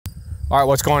All right,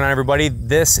 what's going on, everybody?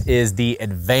 This is the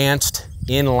Advanced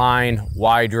Inline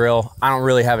Y Drill. I don't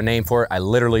really have a name for it. I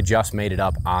literally just made it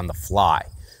up on the fly.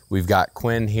 We've got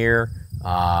Quinn here.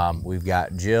 We've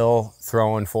got Jill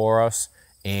throwing for us,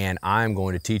 and I'm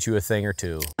going to teach you a thing or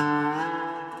two.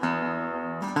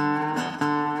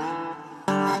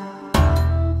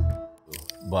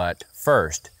 But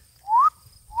first,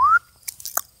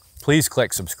 please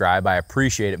click subscribe. I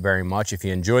appreciate it very much. If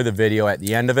you enjoy the video, at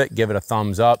the end of it, give it a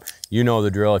thumbs up. You know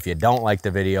the drill. If you don't like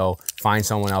the video, find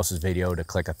someone else's video to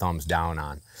click a thumbs down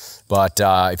on. But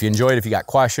if you enjoyed, if you got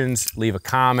questions, leave a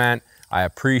comment. I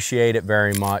appreciate it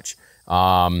very much.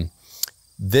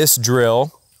 This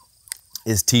drill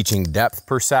is teaching depth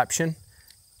perception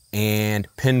and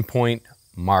pinpoint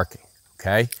marking,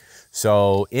 okay?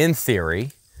 So in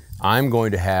theory, I'm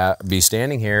going to be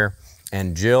standing here,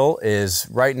 and Jill is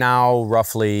right now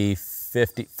roughly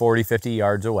 40, 50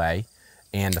 yards away,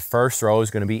 and the first throw is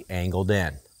going to be angled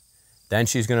in. Then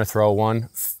she's going to throw one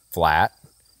flat,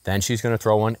 then she's going to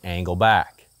throw one angle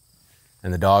back.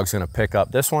 And the dog's going to pick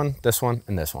up this one,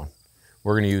 and this one.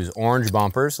 We're going to use orange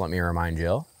bumpers. Let me remind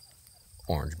Jill.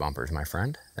 Orange bumpers, my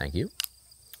friend. Thank you.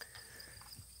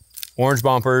 Orange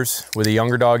bumpers. With a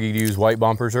younger dog, you could use white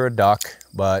bumpers or a duck,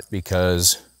 but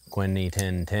because Quinn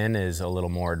 10 is a little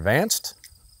more advanced,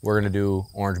 we're going to do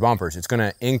orange bumpers. It's going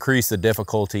to increase the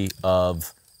difficulty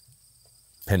of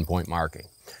pinpoint marking,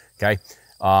 okay?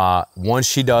 Once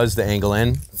she does the angle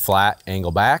in, flat,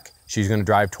 angle back, she's going to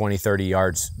drive 20, 30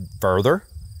 yards further,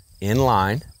 in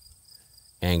line,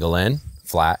 angle in,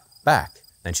 flat, back.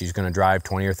 Then she's going to drive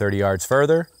 20 or 30 yards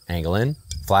further, angle in,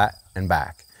 flat, and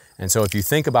back. And so if you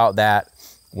think about that,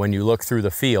 when you look through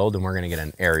the field, and we're going to get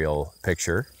an aerial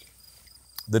picture,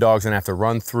 the dog's gonna have to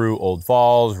run through old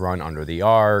falls, run under the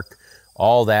arc,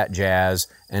 all that jazz,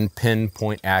 and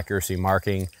pinpoint accuracy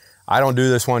marking. I don't do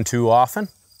this one too often,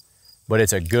 but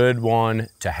it's a good one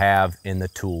to have in the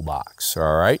toolbox.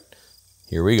 All right,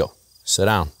 here we go. Sit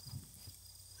down.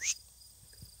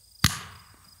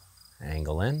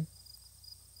 Angle in.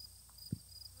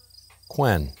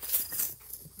 Quinn.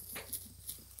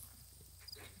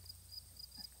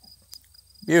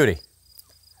 Beauty.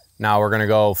 Now we're gonna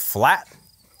go flat.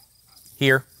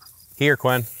 Here,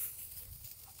 Quinn.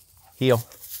 Heel,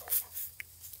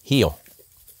 heel,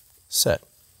 sit,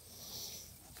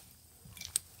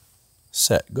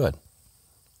 sit, good.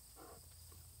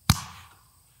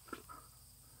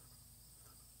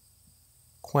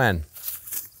 Quinn.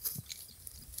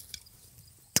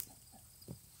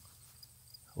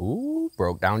 Ooh,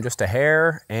 broke down just a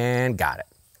hair and got it.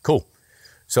 Cool.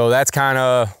 So that's kind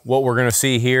of what we're gonna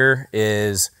see here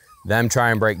is them try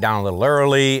and break down a little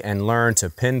early and learn to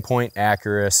pinpoint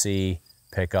accuracy,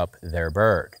 pick up their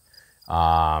bird.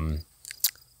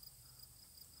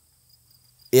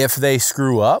 If they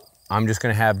screw up, I'm just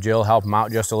gonna have Jill help them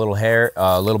out just a little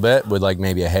bit with like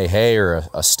maybe a hey or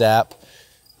a step.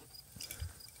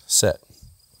 Sit.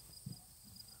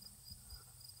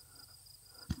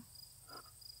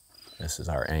 This is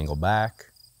our angle back.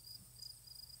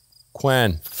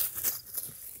 Quinn.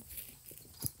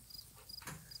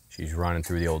 She's running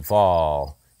through the old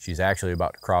fall. She's actually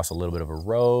about to cross a little bit of a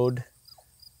road.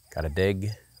 Got to dig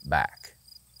back.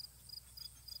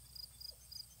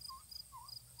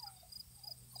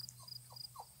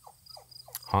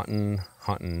 Hunting,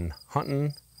 hunting,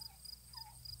 hunting.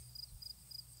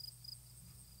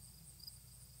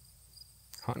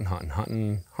 Hunting, hunting,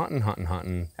 hunting, hunting, hunting,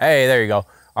 hunting. Hey, there you go.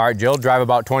 All right, Jill, drive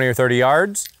about 20 or 30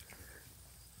 yards.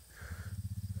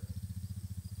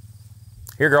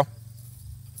 Here, girl.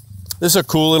 This is a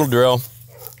cool little drill,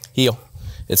 heel.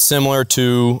 It's similar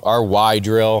to our Y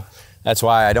drill. That's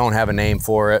why I don't have a name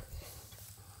for it.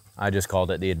 I just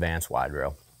called it the Advanced Y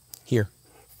Drill. Here,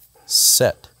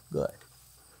 sit, good.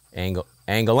 Angle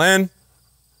in.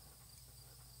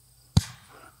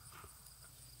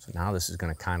 So now this is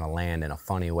gonna kind of land in a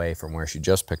funny way from where she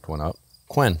just picked one up.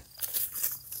 Quinn.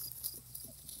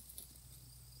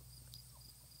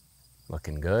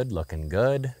 Looking good, looking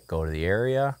good. Go to the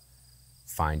area.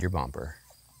 Find your bumper.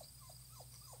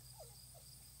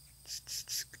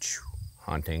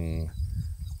 Hunting,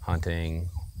 hunting.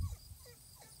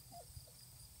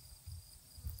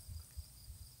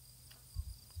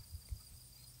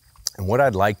 And what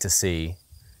I'd like to see,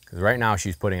 because right now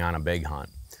she's putting on a big hunt,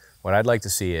 what I'd like to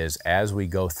see is as we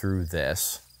go through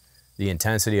this, the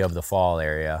intensity of the fall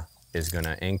area is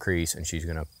gonna increase and she's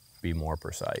gonna be more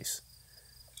precise.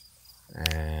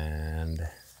 And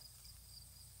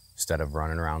instead of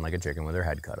running around like a chicken with her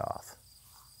head cut off.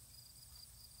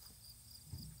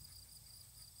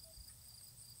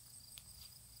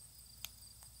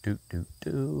 Do, do,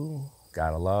 do.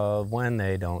 Gotta love when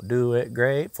they don't do it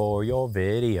great for your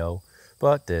video.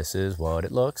 But this is what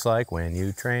it looks like when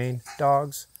you train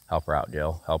dogs. Help her out,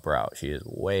 Jill. Help her out. She is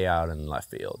way out in left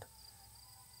field.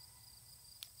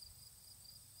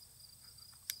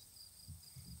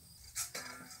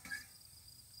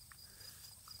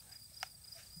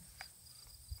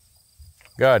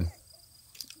 Good.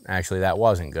 Actually, that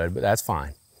wasn't good, but that's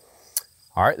fine.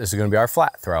 All right, this is going to be our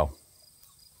flat throw.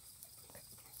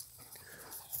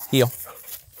 Heel.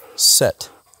 Sit.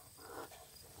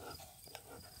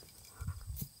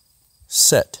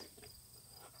 Sit.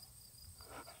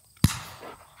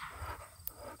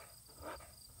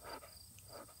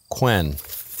 Quinn.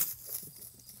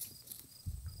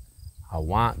 I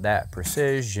want that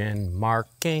precision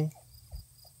marking.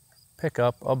 Pick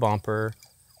up a bumper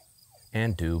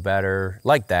and do better.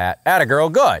 Like that. Atta girl,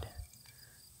 good.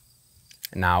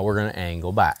 And now we're gonna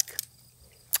angle back.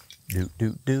 Do,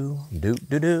 do, do, do,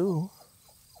 do, do.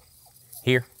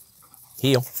 Here,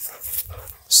 heel,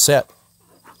 set.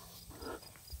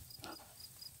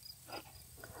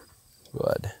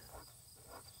 Good.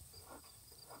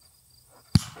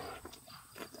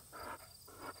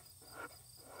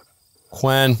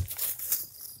 Quinn.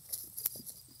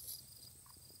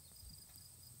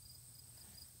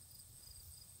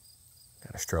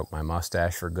 Gotta stroke my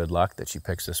mustache for good luck that she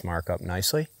picks this mark up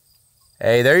nicely.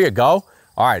 Hey, there you go.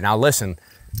 All right, now listen,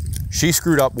 she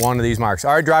screwed up one of these marks.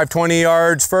 All right, drive 20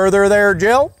 yards further there,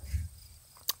 Jill.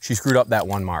 She screwed up that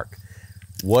one mark.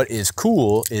 What is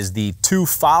cool is the two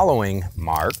following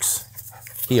marks,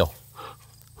 heel.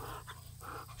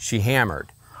 She hammered.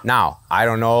 Now, I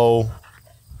don't know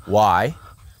why,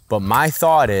 but my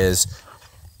thought is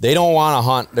they don't want to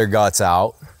hunt their guts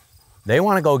out. They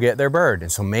want to go get their bird.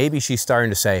 And so maybe she's starting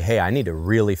to say, hey, I need to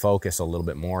really focus a little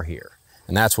bit more here.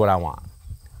 And that's what I want.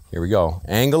 Here we go.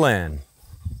 Angle in.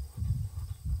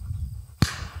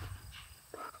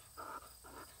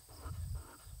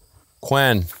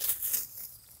 Quinn.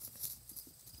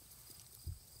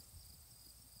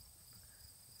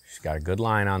 She's got a good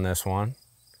line on this one.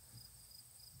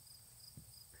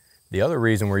 The other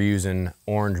reason we're using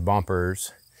orange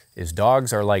bumpers is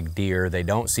dogs are like deer. They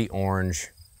don't see orange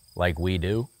like we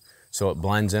do, so it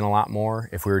blends in a lot more.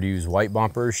 If we were to use white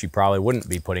bumpers, she probably wouldn't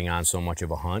be putting on so much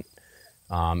of a hunt.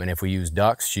 And if we use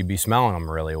ducks, she'd be smelling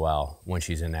them really well when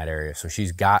she's in that area. So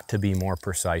she's got to be more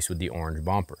precise with the orange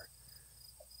bumper.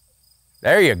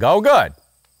 There you go, good.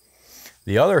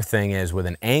 The other thing is with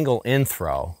an angle in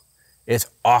throw, it's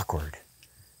awkward.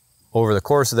 Over the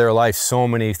course of their life, so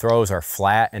many throws are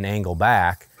flat and angle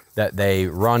back that they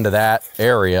run to that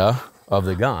area of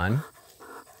the gun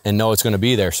and know it's gonna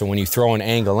be there. So when you throw an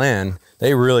angle in,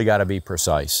 they really gotta be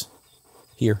precise.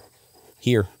 Here,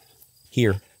 here,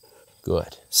 here.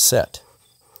 Good. Set.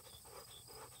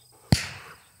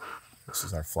 This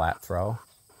is our flat throw.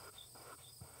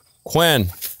 Quinn.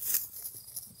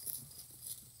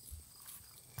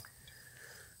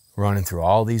 Running through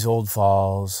all these old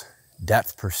falls,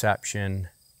 depth perception,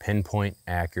 pinpoint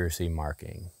accuracy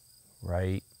marking.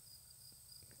 Right?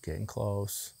 Getting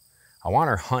close. I want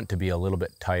our hunt to be a little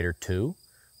bit tighter too,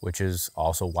 which is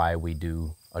also why we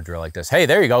do a drill like this. Hey,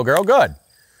 there you go, girl, good.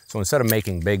 So instead of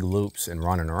making big loops and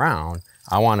running around,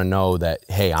 I want to know that,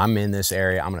 hey, I'm in this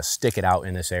area. I'm going to stick it out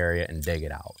in this area and dig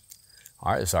it out.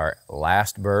 All right, this is our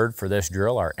last bird for this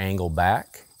drill, our angle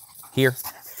back. Here,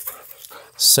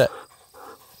 set,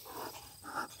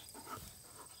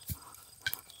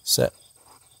 set.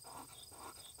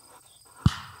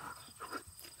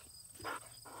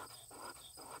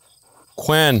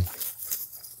 Quinn.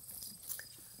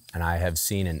 And I have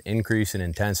seen an increase in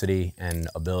intensity and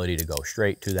ability to go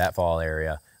straight to that fall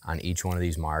area on each one of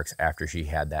these marks after she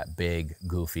had that big,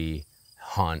 goofy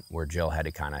hunt where Jill had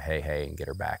to kind of hey and get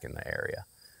her back in the area.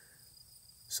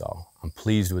 So I'm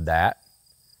pleased with that.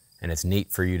 And it's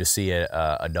neat for you to see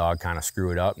a dog kind of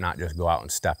screw it up, not just go out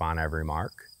and step on every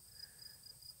mark.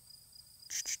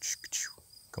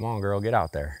 Come on, girl, get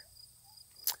out there.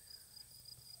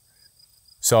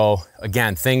 So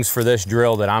again, things for this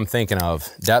drill that I'm thinking of: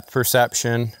 depth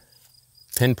perception,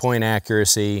 pinpoint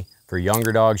accuracy. For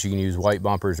younger dogs, you can use white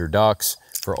bumpers or ducks.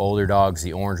 For older dogs,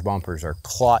 the orange bumpers are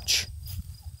clutch.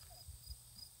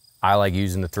 I like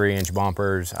using the 3-inch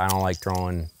bumpers. I don't like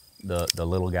throwing the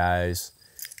little guys.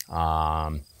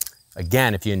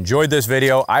 Again, if you enjoyed this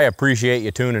video, I appreciate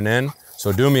you tuning in.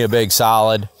 So do me a big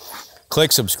solid.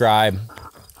 Click subscribe.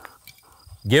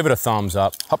 Give it a thumbs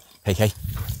up. Hup, hey.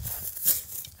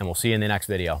 And we'll see you in the next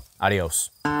video. Adios.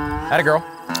 Atta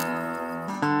girl.